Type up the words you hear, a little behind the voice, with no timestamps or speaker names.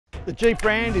The Jeep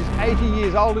brand is 80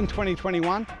 years old in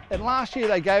 2021, and last year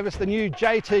they gave us the new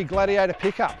Jeep Gladiator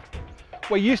pickup.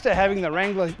 We're used to having the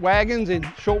Wrangler wagons in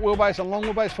short wheelbase and long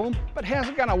wheelbase form, but how's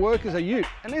it going to work as a ute?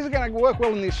 And is it going to work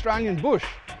well in the Australian bush?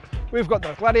 We've got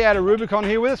the Gladiator Rubicon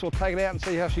here with us. We'll take it out and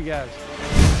see how she goes.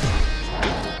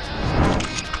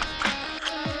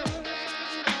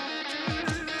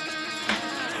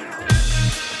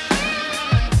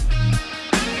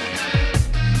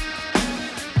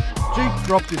 Jeep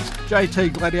dropped its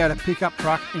JT Gladiator pickup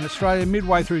truck in Australia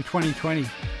midway through 2020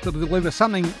 to deliver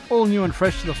something all new and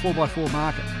fresh to the 4x4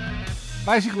 market.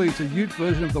 Basically, it's a ute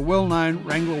version of the well-known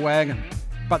Wrangler wagon,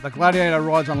 but the Gladiator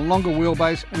rides on a longer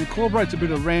wheelbase and incorporates a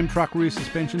bit of ram truck rear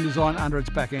suspension design under its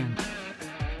back end.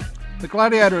 The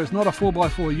Gladiator is not a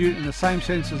 4x4 ute in the same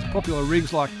sense as popular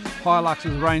rigs like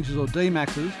Hiluxes, Rangers or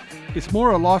D-Maxes. It's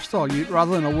more a lifestyle ute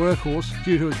rather than a workhorse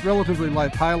due to its relatively low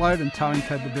payload and towing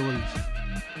capabilities.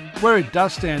 Where it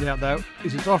does stand out though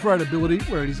is its off-road ability,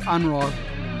 where it is unrivaled.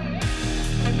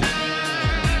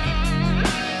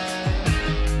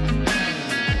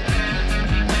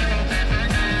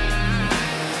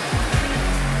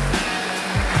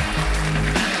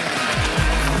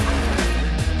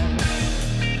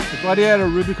 The Gladiator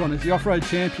Rubicon is the off-road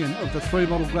champion of the three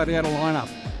model Gladiator lineup.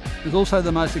 It's also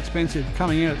the most expensive,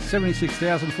 coming in at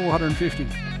 $76,450.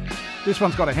 This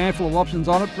one's got a handful of options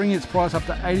on it, bringing its price up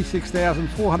to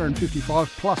 $86,455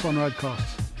 plus on-road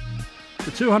costs.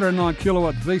 The 209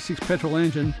 kilowatt V6 petrol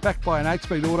engine, backed by an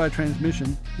 8-speed auto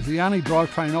transmission, is the only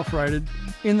drivetrain off-roaded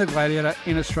in the Gladiator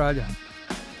in Australia.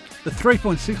 The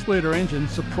 3.6 litre engine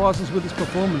surprises with its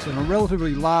performance on a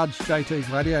relatively large JT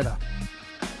Gladiator.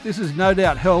 This is no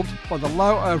doubt helped by the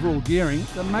low overall gearing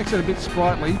that makes it a bit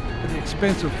sprightly at the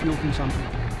expense of fuel consumption.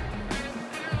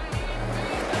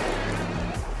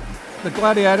 The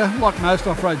Gladiator, like most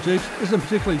off-road Jeeps, isn't a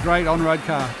particularly great on-road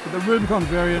car, but the Rubicon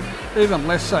variant even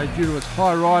less so due to its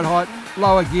high ride height,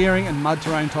 lower gearing and mud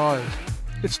terrain tyres.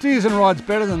 It steers and rides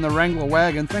better than the Wrangler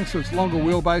wagon thanks to its longer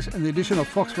wheelbase and the addition of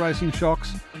Fox Racing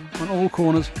shocks on all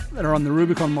corners that are on the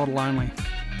Rubicon model only.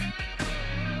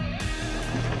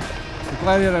 The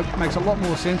Gladiator makes a lot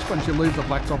more sense once you leave the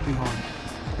blacktop behind.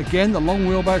 Again, the long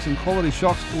wheelbase and quality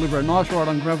shocks deliver a nice ride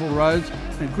on gravel roads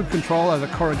and good control over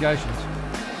corrugations.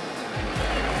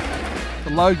 The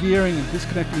low gearing and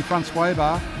disconnecting front sway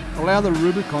bar allow the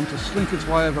Rubicon to slink its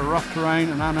way over rough terrain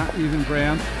and uneven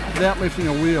ground without lifting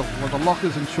a wheel, while the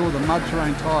lockers ensure the mud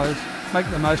terrain tyres make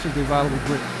the most of the available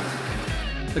grip.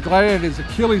 The Gladiator's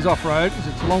Achilles off-road is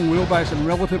its long wheelbase and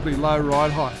relatively low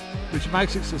ride height, which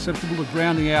makes it susceptible to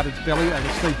grounding out its belly over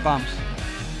steep bumps.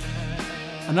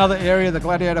 Another area the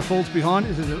Gladiator falls behind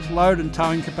is its load and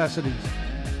towing capacities.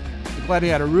 The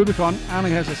Gladiator Rubicon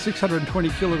only has a 620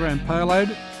 kilogram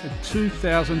payload and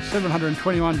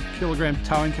 2,721 kilogram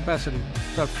towing capacity,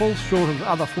 so it falls short of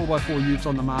other 4x4 utes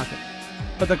on the market.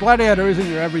 But the Gladiator isn't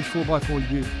your average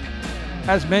 4x4 ute.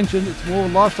 As mentioned, it's more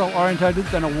lifestyle orientated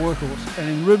than a workhorse, and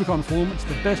in Rubicon form it's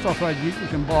the best off-road ute you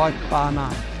can buy, bar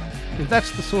none. If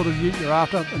that's the sort of ute you're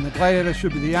after, then the Gladiator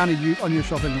should be the only ute on your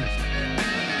shopping list.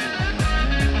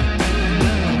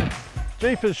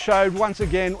 Jeep has showed once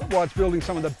again why it's building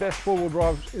some of the best four-wheel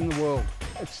drives in the world.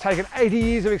 It's taken 80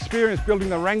 years of experience building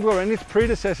the Wrangler and its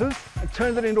predecessors and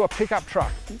turned it into a pickup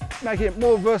truck, making it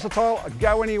more versatile, a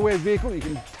go-anywhere vehicle you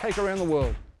can take around the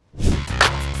world.